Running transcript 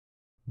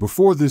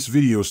Before this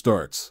video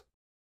starts,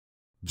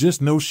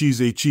 just know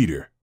she's a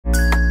cheater.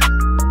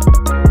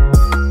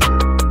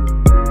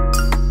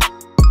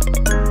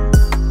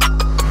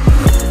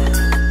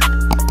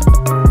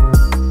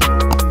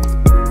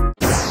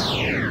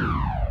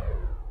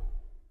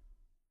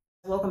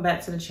 Welcome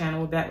back to the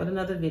channel. We're back with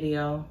another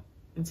video,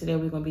 and today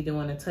we're going to be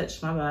doing a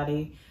touch my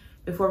body.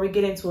 Before we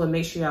get into it,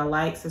 make sure y'all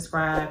like,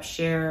 subscribe,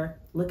 share,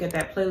 look at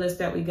that playlist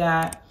that we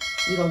got.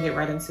 We're going to get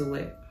right into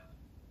it.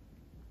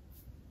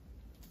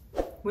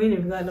 We ain't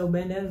even got no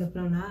bandana to put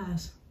on the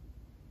eyes.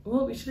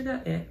 Well, we should have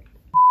got that.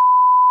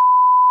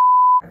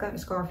 I got the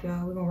scarf,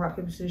 y'all. We're gonna rock,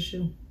 paper, scissors,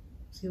 shoe.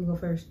 See who go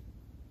first.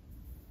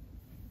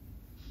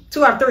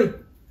 2 out of 3. All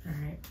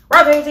right.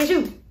 Rock, paper, scissors,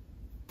 shoe.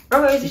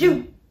 Rock, paper, scissors,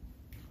 shoe.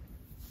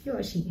 You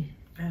are cheating.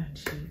 I don't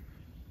cheat.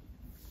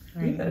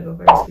 All You right. gotta go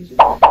first, cause you.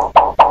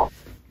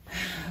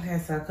 Okay,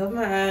 so I cover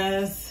my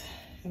eyes.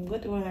 And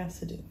what do I have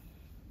to do?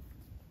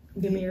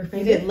 Give me your You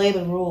finger. didn't lay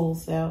the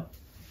rules out.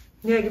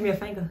 Yeah, give me a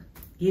finger.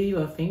 Give you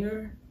a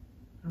finger?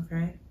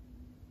 Okay.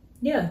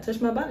 Yeah, touch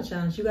my body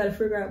challenge. You gotta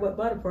figure out what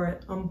body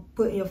part I'm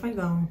putting your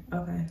finger on.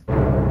 Okay.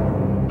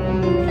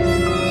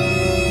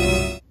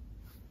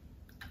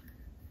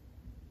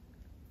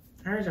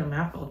 I heard your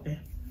mouth open.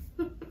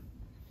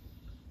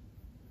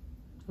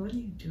 What are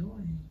you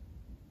doing?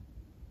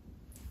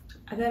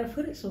 I gotta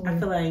put it somewhere. I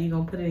feel like you're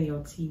gonna put it in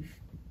your teeth.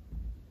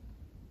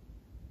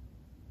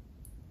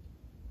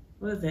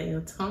 What is that,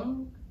 your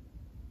tongue?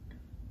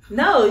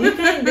 No, you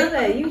can't do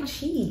that. You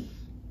cheat.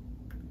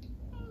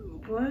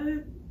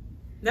 What?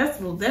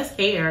 That's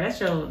hair. That's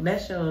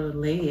your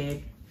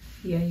leg.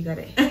 Yeah, you got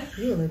it.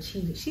 You a little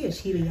cheater. She a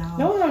cheater, y'all.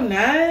 No, I'm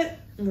not.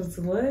 What's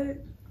what?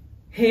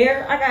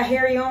 Hair. I got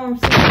hairy arms.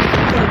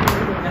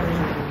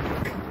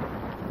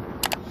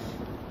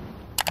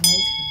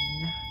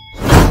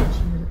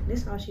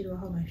 This is all she do her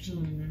whole life. She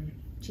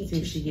cheat. See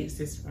if she gets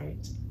this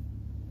right.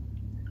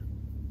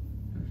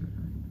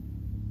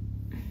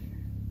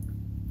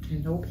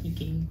 And no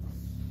peeking.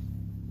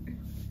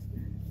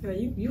 Yeah,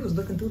 you was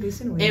looking through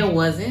this anyway. It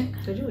wasn't.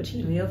 Cause you a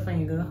cheater. Your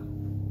finger.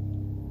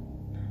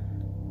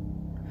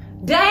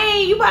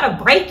 Dang, you about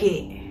to break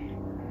it.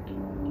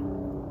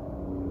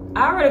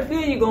 I already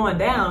feel you going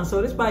down,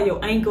 so this by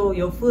your ankle,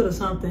 your foot or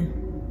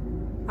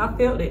something. I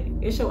felt it.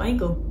 It's your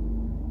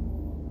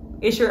ankle.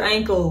 It's your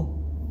ankle.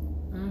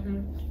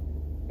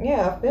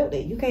 Yeah, I felt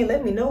it. You can't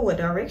let me know what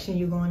direction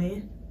you're going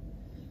in.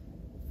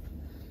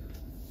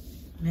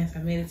 Yes, I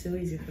made it too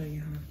easy for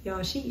you, huh?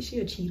 Y'all, she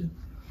a cheater.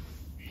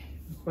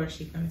 Of course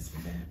she's gonna say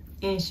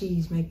that. And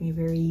she's making it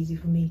very easy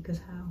for me, cause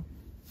how?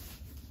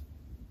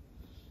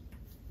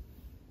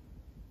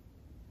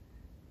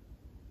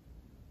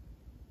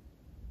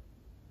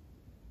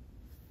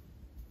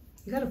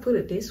 You gotta put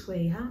it this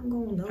way. How I'm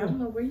gonna know? I don't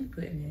know where you're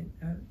putting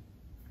it.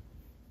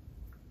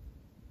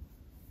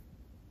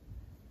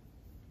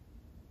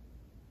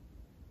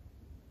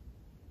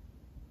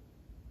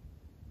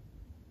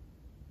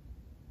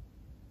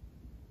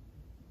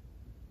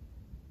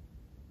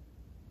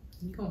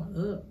 You going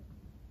up.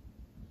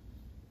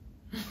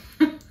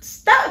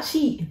 Stop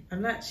cheating.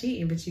 I'm not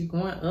cheating, but you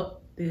going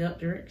up the up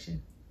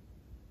direction.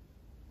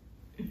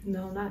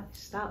 No, not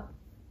stop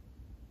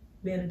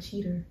being a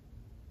cheater.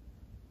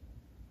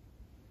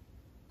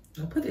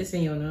 I'll put this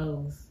in your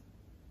nose.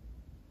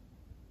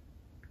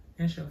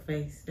 That's your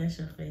face. That's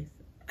your face.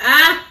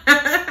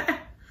 Ah!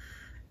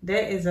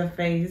 That is a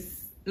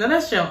face. No,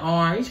 that's your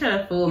arm. You trying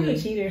to fool me. You a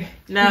cheater.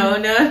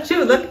 No. She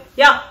was looking.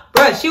 Yeah,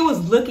 bruh, she was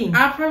looking.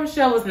 I promise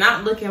you I was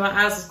not looking. My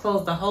eyes was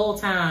closed the whole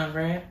time,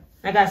 bruh.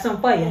 I got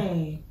something for you.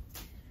 Hey.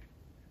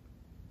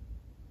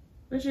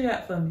 What you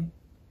got for me?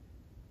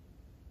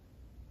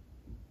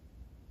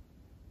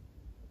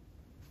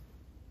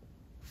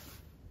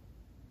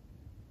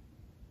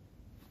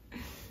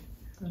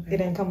 Okay. It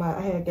didn't come out.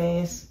 I had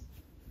gas.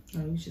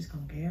 Oh, you just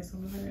gonna gas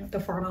on her? The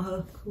fart on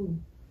her. Cool.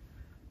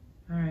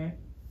 All right.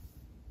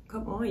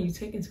 Come on, you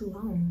taking too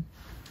long.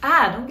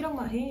 Ah, don't get on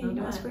my hand. You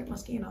know I Okay. scraped my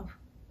skin off.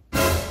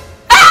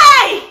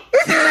 Hey!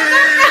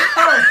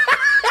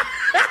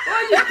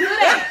 Why'd you do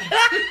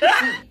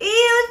that?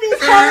 Ew,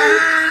 this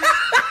hurt.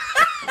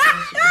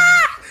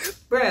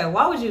 Bruh,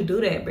 why would you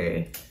do that,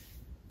 bruh?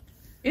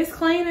 It's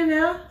cleaning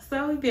now,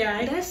 so we be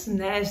alright. That's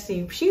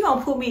nasty. She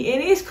gonna put me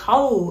in. It's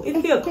cold.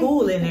 It feel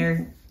cool in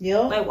there. Yeah.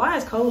 Like, why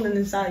is cold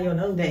inside your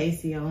nose? The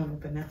AC on,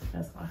 but now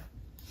that's why.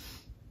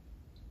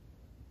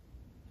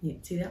 Yeah,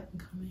 see that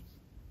one coming?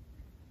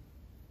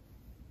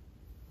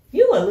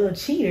 You a little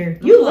cheater.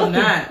 You You look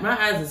looking. not. My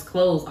eyes is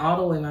closed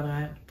all the way, my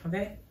eye.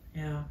 Okay?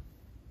 Yeah.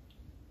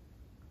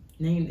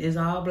 Name is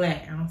all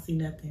black. I don't see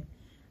nothing.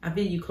 I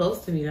feel you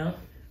close to me though.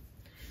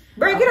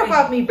 Bruh, get up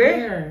off me, bruh.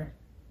 Here.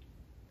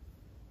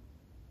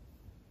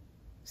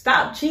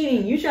 Stop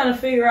cheating. You trying to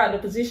figure out the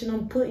position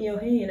I'm putting your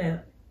hand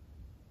at.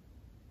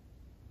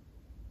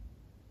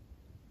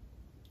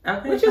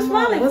 Okay, What you come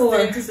on. smiling What's for?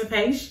 the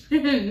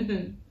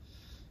anticipation?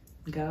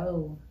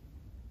 Go.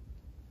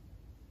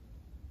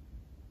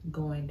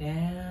 Going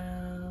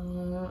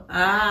down.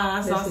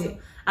 Ah, That's it.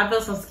 I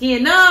felt some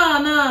skin.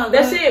 No.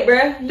 That's it,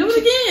 bruh. Do it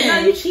again.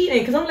 No, you cheating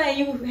because I'm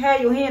letting you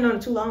have your hand on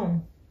it too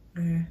long.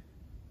 Okay.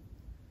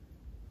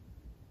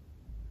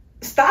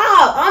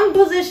 Stop. I'm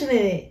positioning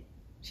it.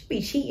 She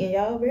be cheating,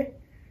 y'all, bruh.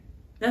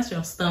 That's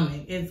your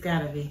stomach. It's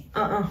gotta be.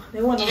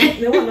 There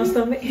wasn't no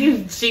stomach.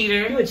 You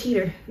cheater. You a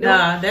cheater.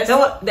 Nah,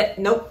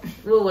 Nope.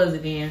 What was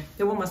it then?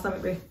 There wasn't my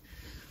stomach, bruh.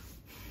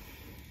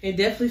 It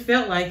definitely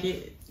felt like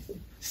it.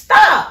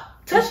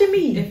 Stop touching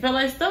me. It felt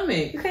like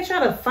stomach. You can't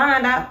try to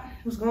find out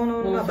what's going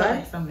on in my body.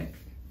 Like stomach.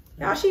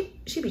 Y'all, she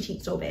be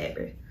cheating so bad,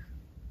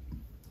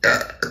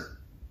 bruh.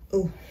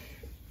 Ooh.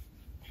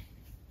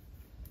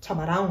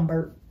 Talking about I don't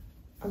burp.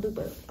 I do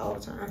burp all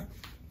the time.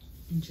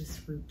 And just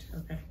fruit.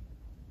 Okay.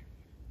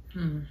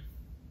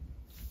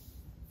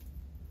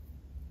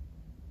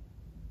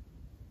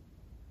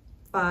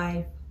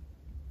 5,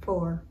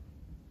 4,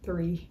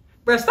 3.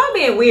 Bruh, stop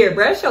being weird,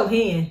 bruh. It's your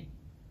hand.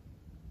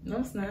 No,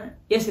 it's not.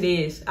 Yes, it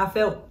is. I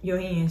felt your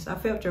hands. I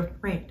felt your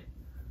print.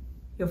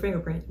 Your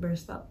fingerprint. Bruh,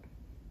 stop.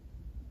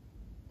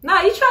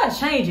 Nah, you try to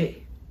change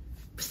it.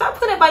 Stop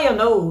putting it by your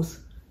nose.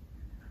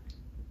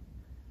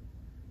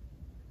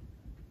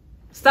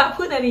 Stop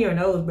putting that in your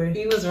nose, bruh.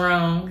 You was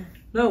wrong.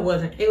 No, it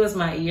wasn't. It was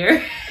my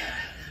ear.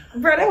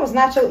 Bruh, that was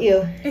not your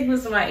ear. It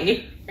was my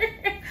ear.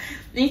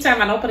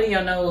 Anytime I don't put it in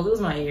your nose, it was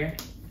my ear.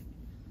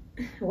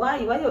 Why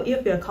your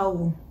ear feel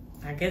cold?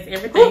 I guess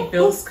everything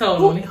feels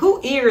cold on me. Who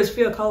ears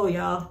feel cold,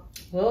 y'all?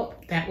 Well,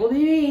 that will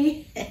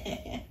be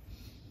me.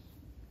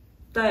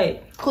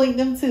 Like, Clean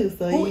them too,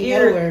 so who you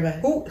gotta worry about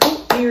it. Who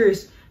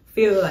ears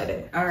feel like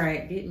that? All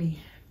right, get me.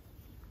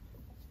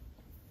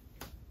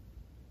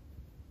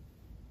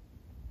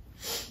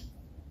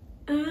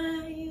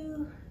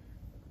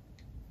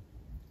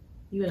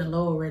 You in a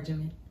lower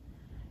regimen.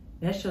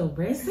 That's your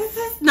breast?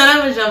 No,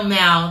 that was your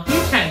mouth.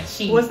 You're trying to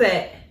cheat. What's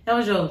that? That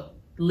was your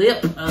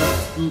lip,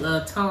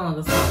 tongue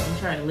or something. You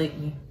trying to lick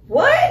me.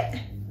 What?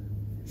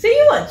 See,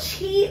 you a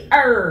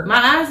cheater. My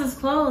eyes is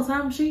closed.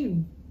 How I'm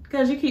cheating?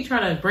 Because you keep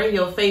trying to bring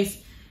your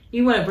face.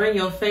 You want to bring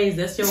your face.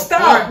 That's your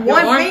Stop. your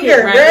One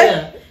finger, right bruh.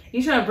 there.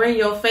 You trying to bring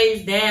your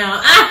face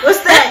down.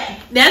 What's that?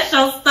 That's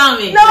your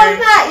stomach. No, girl. it's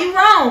not. You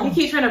wrong. You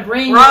keep trying to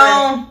bring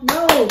Wrong.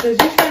 No, because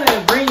you trying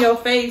to bring your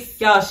face.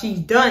 Y'all, she's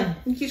done.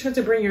 You keep trying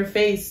to bring your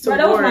face Bro,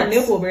 towards. that was my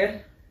nipple, bro.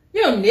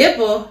 Your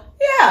nipple?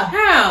 Yeah.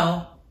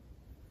 How?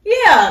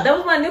 Yeah, that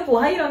was my nipple.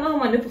 How you don't know how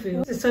my nipple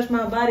feels? Just touch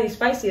my body,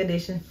 spicy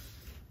edition.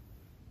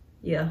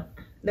 Yeah,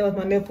 that was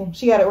my nipple.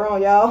 She got it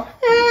wrong, y'all.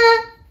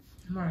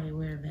 I'm already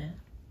aware of that.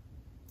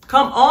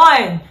 Come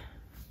on.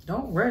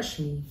 Don't rush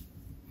me.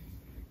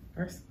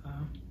 First of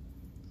all.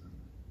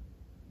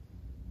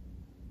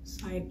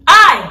 Side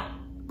eye.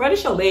 Bro,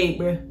 this your leg,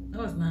 bro.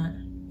 No, it's not.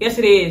 Yes,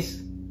 it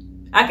is.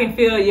 I can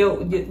feel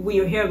where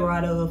your hair grow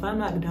out of. I'm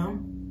not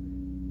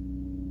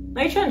dumb.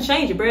 Now you trying to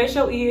change it, bro. It's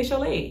your ear, it's your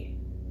leg.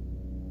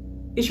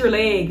 It's your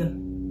leg.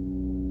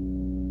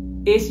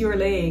 It's your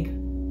leg.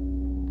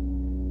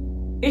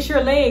 It's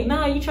your leg.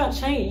 Nah, you try to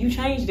change. You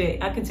changed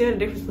it. I can tell the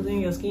difference between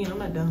your skin. I'm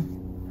not dumb.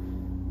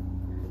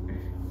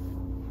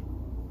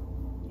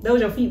 That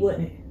was your feet,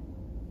 wasn't it?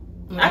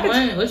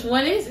 Which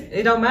one is it?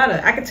 It don't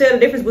matter. I can tell the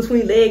difference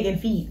between leg and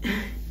feet.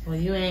 Well,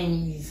 you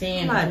ain't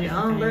saying I'm not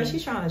dumb, bro.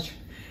 She's trying to...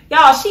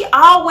 Y'all, she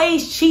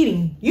always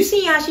cheating. You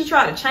see how she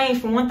tried to change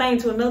from one thing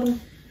to another?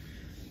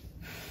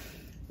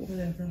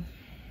 Whatever.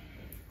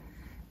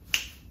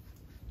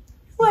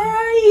 Where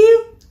are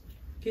you?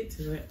 Get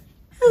to it.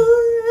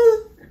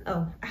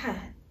 Oh,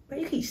 bro,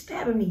 you keep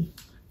stabbing me.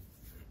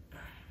 All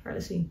right,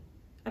 let's see.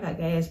 I got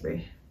gas, bro.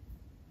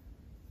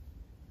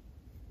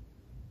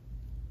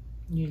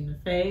 You in the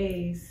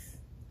face.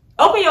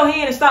 Open your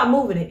hand and stop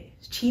moving it.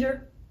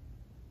 Cheater.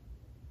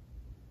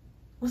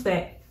 What's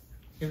that?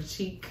 Your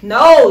cheek.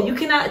 No, you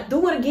cannot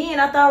do it again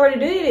after I already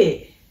did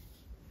it.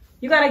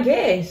 You gotta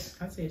guess.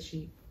 I said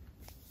cheek.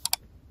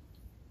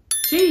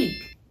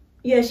 Cheek.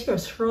 Yeah, she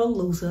was a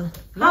loser.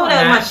 No, How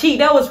that was my cheek?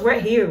 That was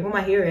right here. Where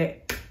my hair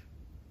at?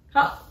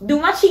 How do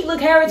my cheek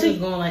look hairy to you?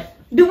 Going like.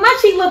 Do my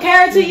cheek look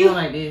hairy to you? Going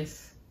like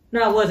this.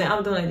 No, it wasn't.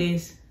 I'm doing like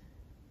this.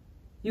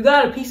 You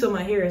got a piece of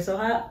my hair, so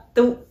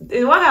do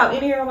I have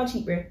any hair on my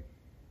cheek, bro?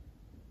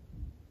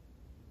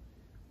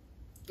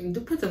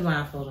 Put the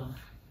blindfold on.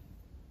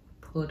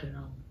 Put it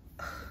on.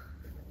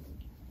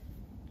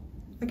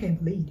 I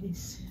can't believe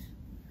this.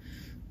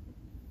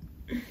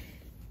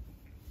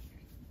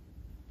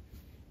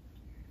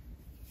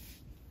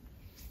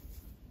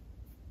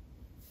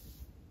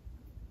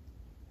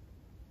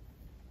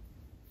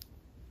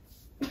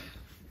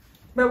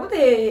 Bro, what the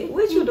heck?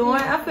 What you doing?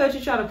 I felt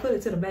you try to put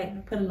it to the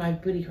back. Put in my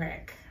booty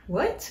crack.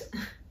 What?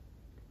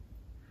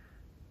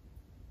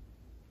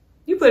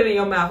 You put it in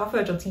your mouth. I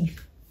felt your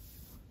teeth.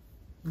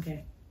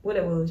 Okay. What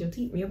that was? Your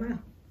teeth in your mouth.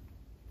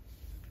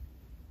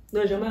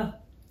 That was your mouth?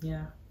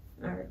 Yeah.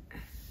 All right.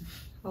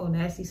 Oh,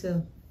 nasty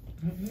so.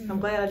 I'm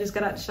glad I just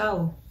got out the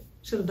shower.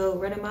 Should have dove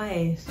right in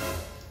my ass.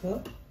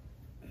 What?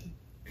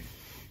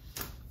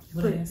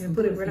 Put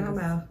it right in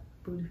my mouth.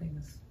 Booty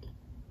fingers.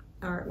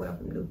 All right, what I'm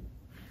gonna do?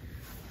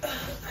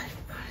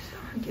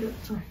 Get up,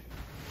 son.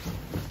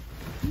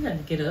 You gotta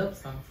get up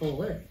some for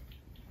what?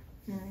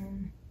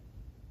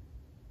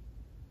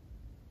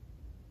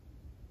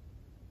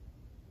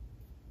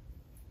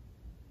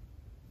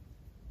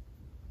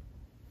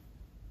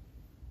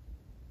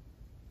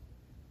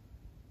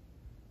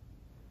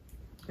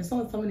 There's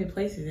only so many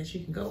places that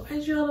you can go.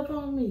 Why'd you all up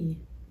on me?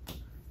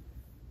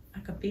 I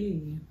could feel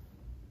you.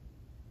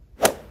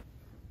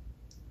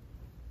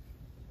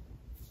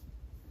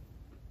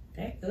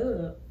 Back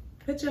up.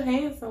 Put your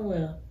hand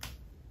somewhere.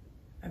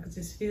 I could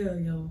just feel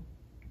your...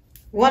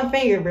 One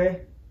finger, bruh.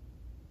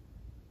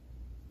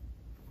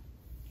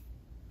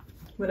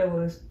 What that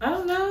was? I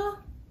don't know.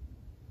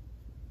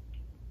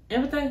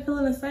 Everything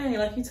feeling the same.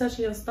 Like you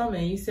touching your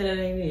stomach. You said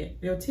that ain't it.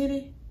 Your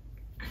titty?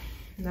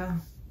 No.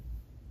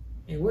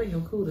 It wasn't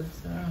your cooter,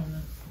 so I don't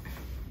know.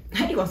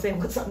 How you gonna say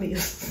what something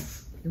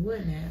is? It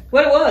wasn't that.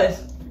 What it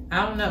was?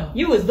 I don't know.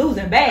 You was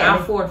losing bad.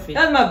 I forfeit.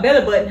 That was my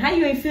belly button. How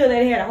you ain't feel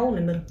that it had a hole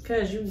in the middle?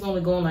 Cause you was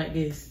only going like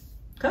this.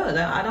 Cause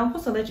I don't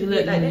supposed to let you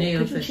let get like that.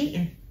 nails Cause you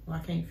cheating. Well,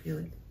 I can't feel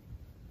it.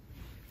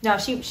 No,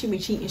 she be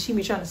cheating. She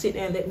be trying to sit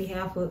there and let me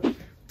have her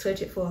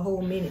touch it for a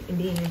whole minute, and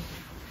then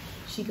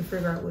she can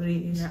figure out what it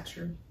is. Not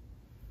true.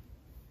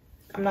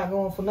 I'm not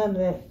going for none of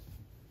that.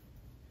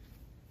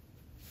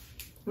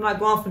 I'm not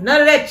going for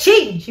none of that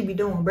cheating she be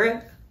doing,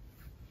 bruh.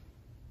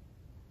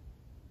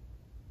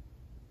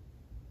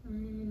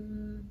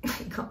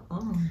 Come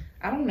on.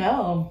 I don't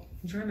know.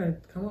 I'm trying to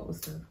come up with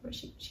stuff. Where's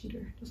she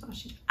cheater? That's all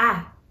she.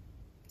 My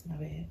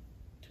bad.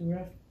 Too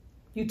rough.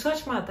 You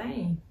touched my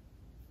thing.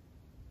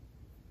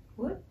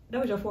 What?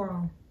 That was your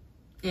forearm.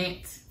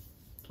 Ants.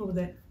 What was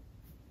that?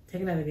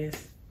 Take another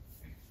guess.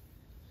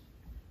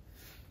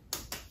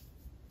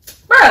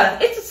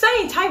 Bruh, it's the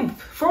same type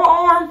of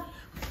forearm.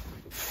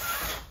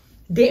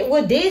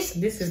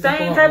 This is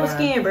same the type of forearm.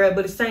 skin, bruh,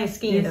 but it's the same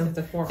skin This though. is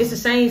the forearm. It's the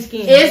same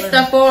skin. It's bruh.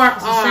 the forearm.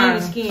 It's the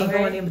same skin Okay.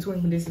 going in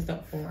between. This is the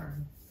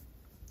forearm.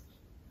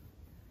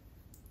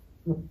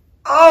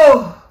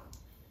 Oh!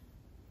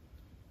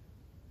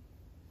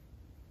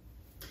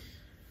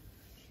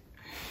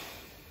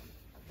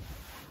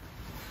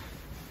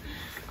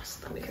 My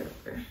stomach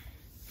hurt, bruh.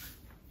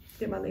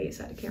 Get my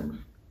legs out of the camera.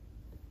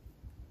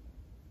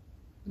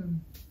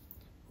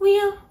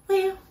 Will,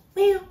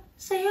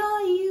 say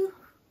are you?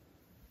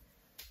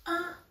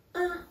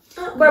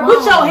 Bro,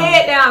 put your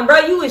head down, bro.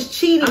 You was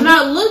cheating. I'm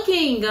not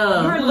looking.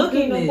 You're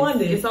looking no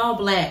wonder. It's all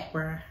black,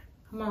 bro.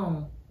 Come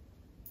on.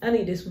 I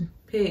need this one.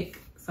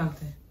 Pick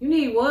something. You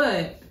need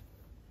what?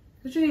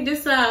 What you need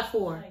this side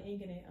for? I'm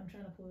inking it. I'm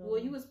trying to pull it. Well,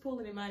 you was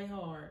pulling it mighty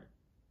hard.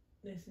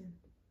 Listen.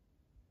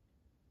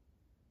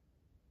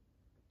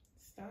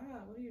 Stop.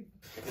 What are you?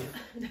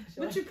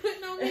 What you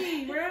putting on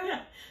me, bro?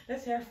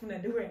 That's hair from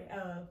that do-rag,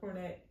 from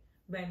that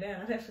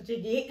bandana. That's what you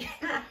get.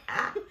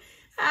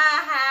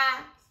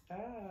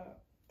 Stop.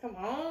 Come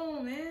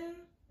on, man.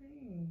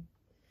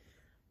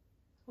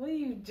 What are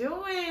you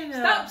doing?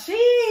 Stop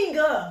cheating.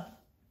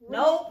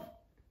 Nope.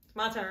 It's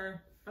my turn.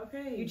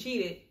 Okay. You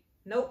cheated.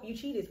 Nope, you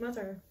cheated. It's my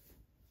turn.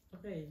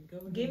 Okay, go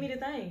ahead. Give me the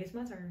thing. It's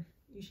my turn.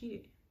 You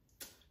cheated.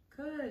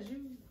 Cause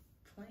you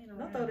playing around.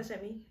 Don't throw this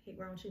at me. Hit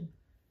ground shit.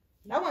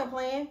 I wasn't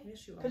playing.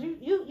 Yes, you are. Cause you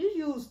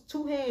used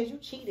two hands. You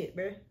cheated,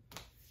 bruh.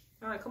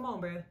 All right, come on,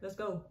 bruh. Let's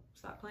go.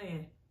 Stop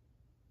playing.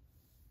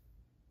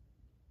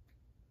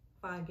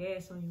 Fire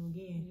gas on you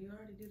again. You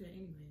already do that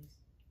anyways.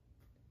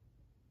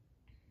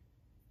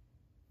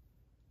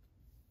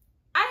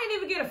 I didn't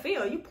even get a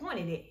feel. You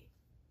pointed it.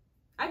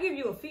 I give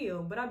you a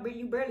feel, but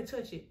you barely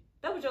touch it.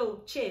 That was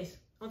your chest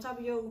on top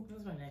of your. That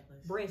was my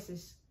necklace.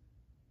 Breasts.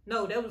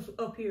 No, that was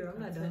up here.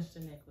 I'm not done. Touched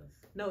the necklace.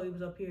 No, it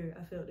was up here.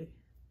 I felt it.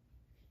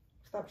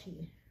 Stop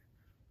cheating.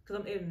 Cause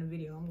I'm editing the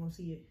video. I'm gonna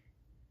see it.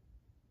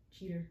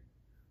 Cheater.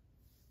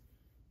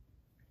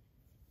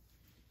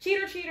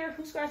 Cheater, cheater.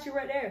 Who scratched you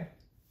right there?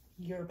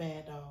 You're a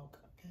bad dog.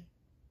 Okay.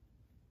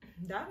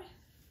 Diamond?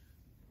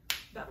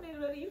 Diamond ain't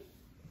let you.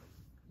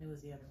 It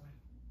was the other one.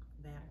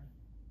 That one.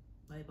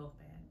 Well, they both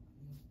bad.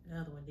 The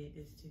other one did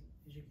this too,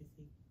 as you can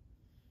see.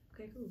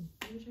 Okay, cool.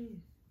 Which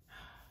one?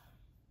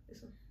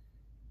 This one.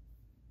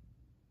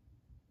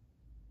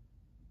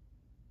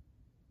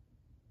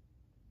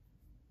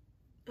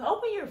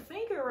 Open your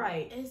finger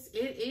right.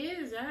 It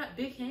is. I got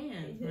big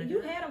hands. You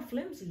had them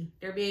flimsy.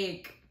 They're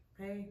big.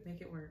 Okay,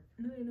 make it work.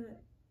 No, you're not.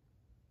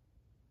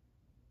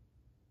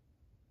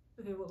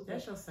 Okay, what was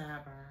That's that? your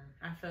sideburn.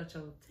 I felt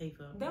your tape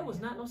up. That was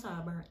not no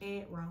sideburn.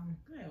 And wrong.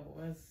 Yeah, it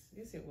was.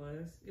 Yes, it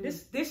was.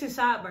 This is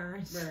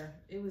sideburns. Bruh,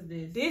 it was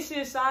this. This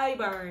is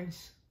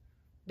sideburns.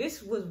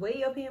 This was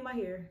way up here in my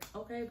hair.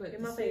 Okay, but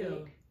In my still.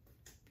 fade.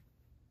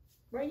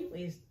 Bro, you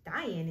is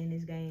dying in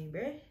this game,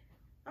 bro.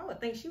 I would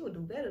think she would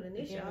do better than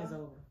The this, game is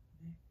y'all. over.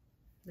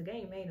 The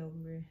game ain't over,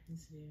 bro.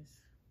 Yes, it is.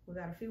 We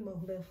got a few more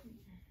left.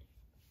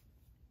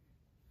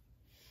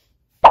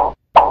 A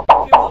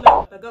few more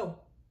left. Let's go.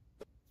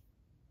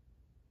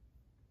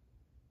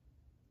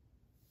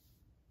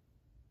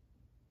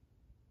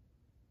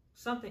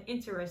 Something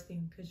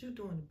interesting, because you're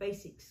doing the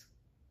basics.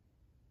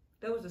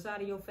 That was the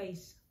side of your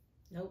face.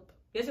 Nope.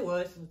 Yes, it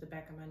was. It was the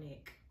back of my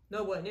neck. No,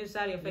 it wasn't. It was the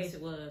side of your face. Yes,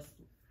 it was.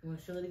 You want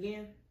to feel it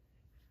again?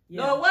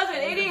 Yeah. No, it wasn't.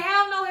 It didn't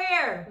have no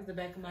hair. It was the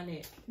back of my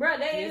neck. Bro,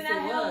 they did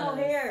not have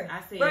no hair.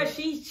 I said, bro,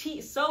 she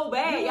cheats so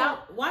bad.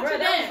 Y'all watch bro, it.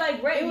 That was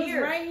like right it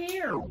here. was right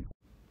here.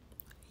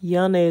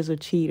 Yana is a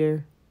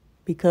cheater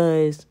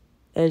because,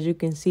 as you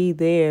can see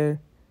there,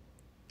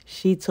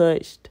 she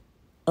touched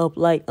up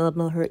like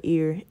under her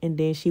ear and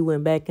then she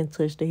went back and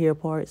touched the hair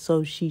part,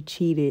 so she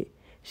cheated.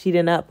 She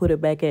did not put it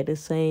back at the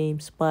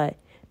same spot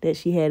that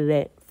she had it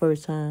at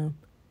first time.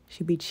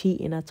 She be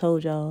cheating, I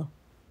told y'all.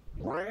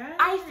 Right.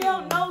 I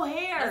felt no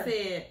hair. I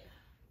said,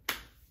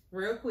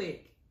 real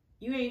quick,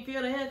 you ain't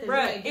feel the hair because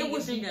Bruh, it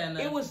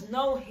was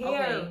no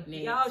hair.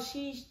 Okay, y'all,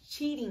 she's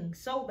cheating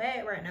so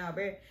bad right now,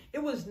 bruh.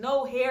 It was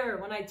no hair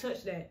when I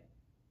touched that.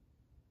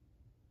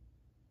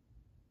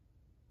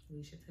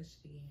 We should touch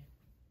it again.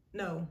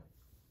 No.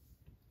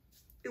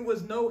 It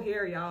was no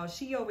hair, y'all.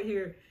 She over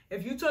here.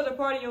 If you touch a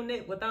part of your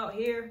neck without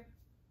hair,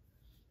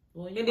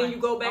 well, and then you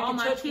go back and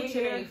touch with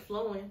hair, ain't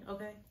flowing.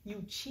 Okay,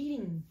 you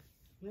cheating.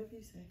 whatever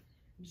you say.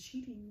 I'm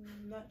cheating,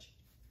 I'm not cheating.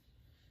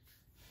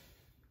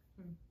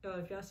 Y'all,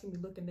 if y'all see me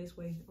looking this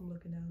way, I'm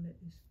looking down at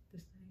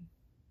this thing.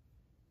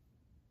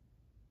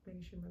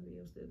 Making sure my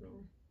video's still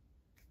going.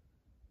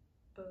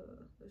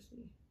 Let's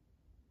see.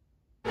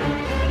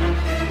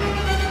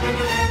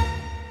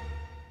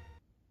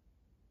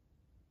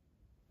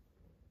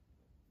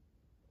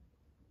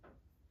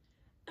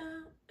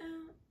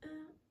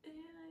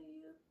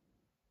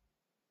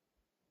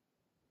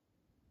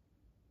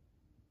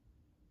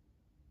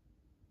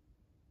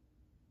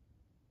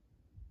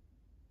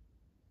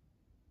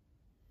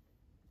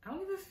 I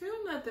don't even feel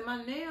nothing.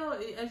 My nail,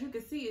 as you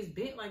can see, is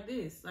bent like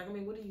this. Like, I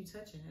mean, what are you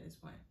touching at this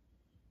point?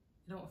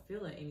 I don't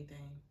feel like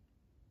anything.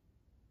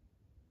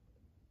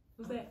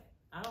 What's that?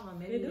 I don't know.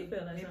 Maybe do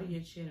feel like maybe something.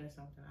 your chin or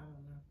something. I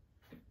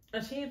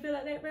don't know. She didn't feel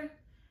like that, bro?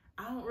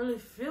 I don't really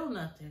feel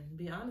nothing, to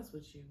be honest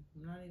with you.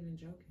 I'm not even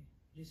joking.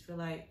 I just feel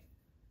like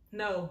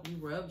No. you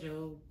rubbed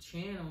your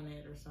chin on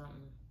it or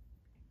something.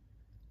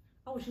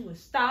 I wish you would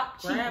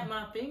stop cheating. Grab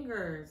my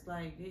fingers.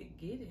 Like, get it.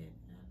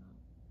 I don't know.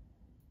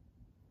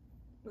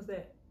 What's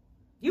that?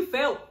 You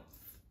felt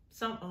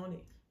something on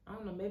it. I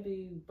don't know. Maybe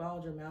you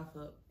balled your mouth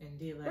up and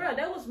did like... Bro,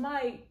 that was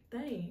my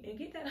thing. And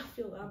get that off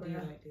your eyebrow.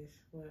 did like this.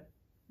 What?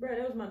 Bro,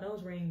 that was my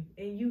nose ring.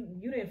 And you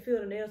didn't feel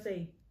the nail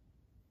say,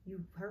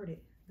 you heard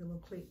it. The little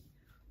click.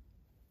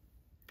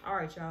 All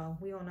right, y'all.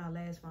 We on our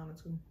last final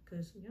two.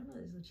 Because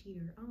Yana is a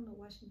cheater. I don't know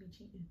why she be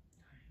cheating.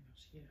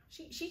 I know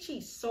She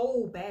cheats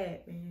so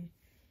bad, man.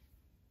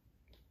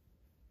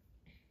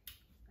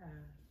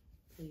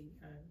 Please,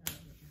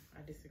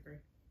 I disagree.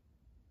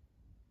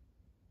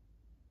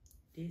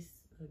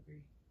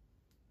 Disagree.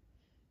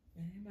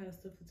 And anybody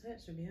still for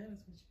touch, to be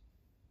honest with you.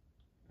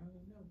 I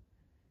don't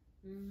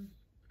know.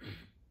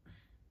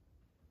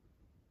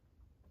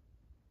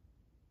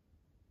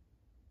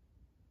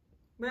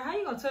 Bro, how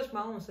you gonna touch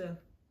my own self?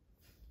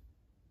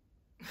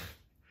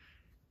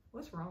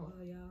 What's wrong with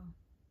her, y'all?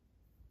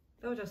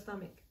 That was your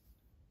stomach.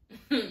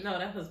 No,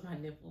 that was my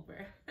nipple, bro.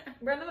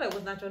 Bro, no, that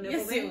was not your nipple.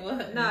 Yes, man. it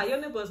was. Nah, your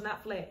nipple is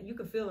not flat. You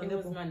can feel a nipple.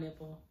 It was my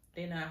nipple.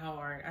 They not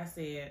hard. I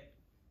said,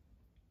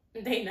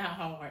 they not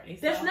hard.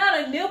 That's not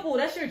a nipple.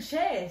 That's your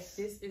chest.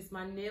 This is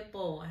my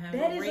nipple. I have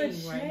that a is ring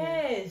a right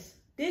here. chest.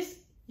 This,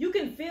 you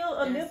can feel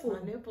a nipple.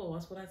 That's my nipple.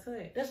 That's what I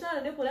said. That's not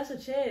a nipple. That's a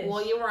chest.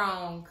 Well, you're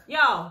wrong.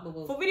 Y'all,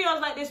 Boo-boo. for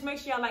videos like this, make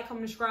sure y'all like,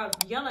 comment, subscribe.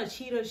 Yana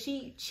cheater.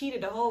 She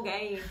cheated the whole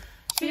game.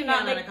 She did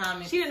not not make the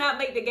comments. She did not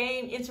make the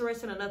game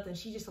interesting or nothing.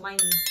 She just lame.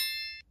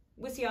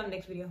 We'll see y'all in the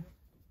next video.